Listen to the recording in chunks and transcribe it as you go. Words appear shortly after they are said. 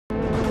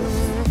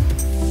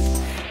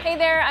Hey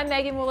there, I'm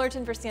Megan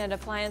Woolerton for CNET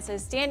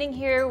Appliances, standing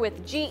here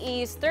with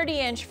GE's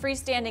 30-inch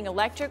freestanding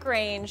electric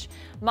range,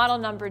 model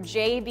number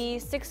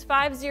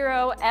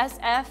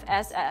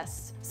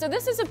JB650SFSS. So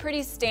this is a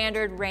pretty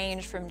standard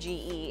range from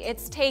GE.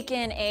 It's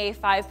taken a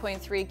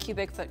 5.3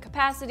 cubic foot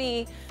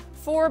capacity,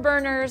 4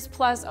 burners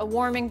plus a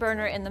warming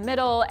burner in the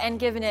middle, and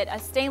given it a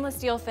stainless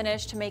steel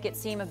finish to make it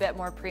seem a bit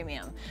more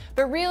premium.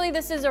 But really,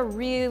 this is a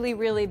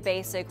really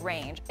basic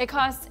range. It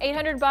costs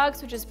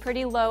 $800, which is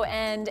pretty low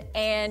end,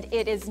 and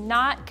it is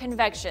not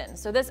convection.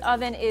 So this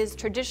oven is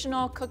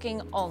traditional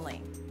cooking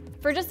only.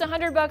 For just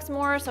 $100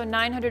 more, so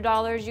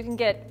 $900, you can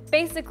get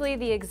basically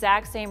the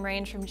exact same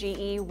range from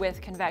GE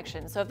with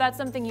convection. So if that's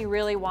something you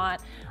really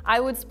want, I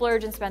would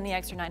splurge and spend the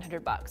extra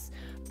 $900.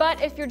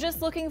 But if you're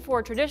just looking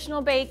for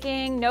traditional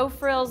baking, no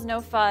frills,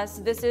 no fuss,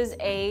 this is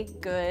a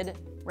good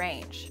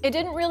range. It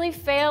didn't really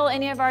fail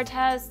any of our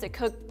tests. It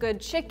cooked good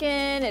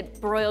chicken,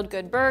 it broiled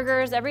good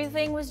burgers,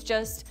 everything was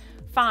just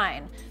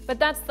fine. But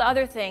that's the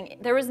other thing.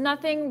 There was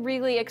nothing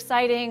really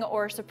exciting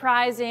or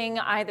surprising,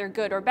 either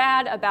good or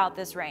bad, about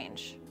this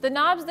range. The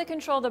knobs that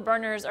control the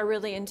burners are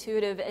really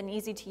intuitive and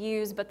easy to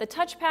use, but the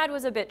touchpad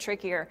was a bit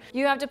trickier.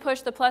 You have to push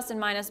the plus and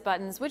minus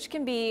buttons, which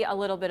can be a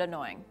little bit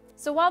annoying.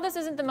 So while this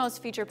isn't the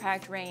most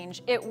feature-packed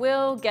range, it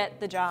will get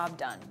the job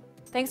done.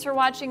 Thanks for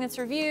watching this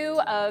review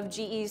of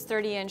GE's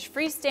 30-inch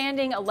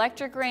freestanding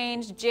electric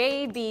range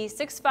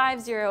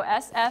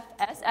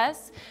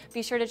JB650SFSS.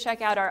 Be sure to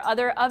check out our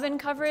other oven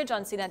coverage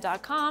on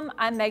CNET.com.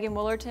 I'm Megan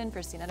Woolerton for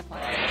CNET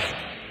Appliances.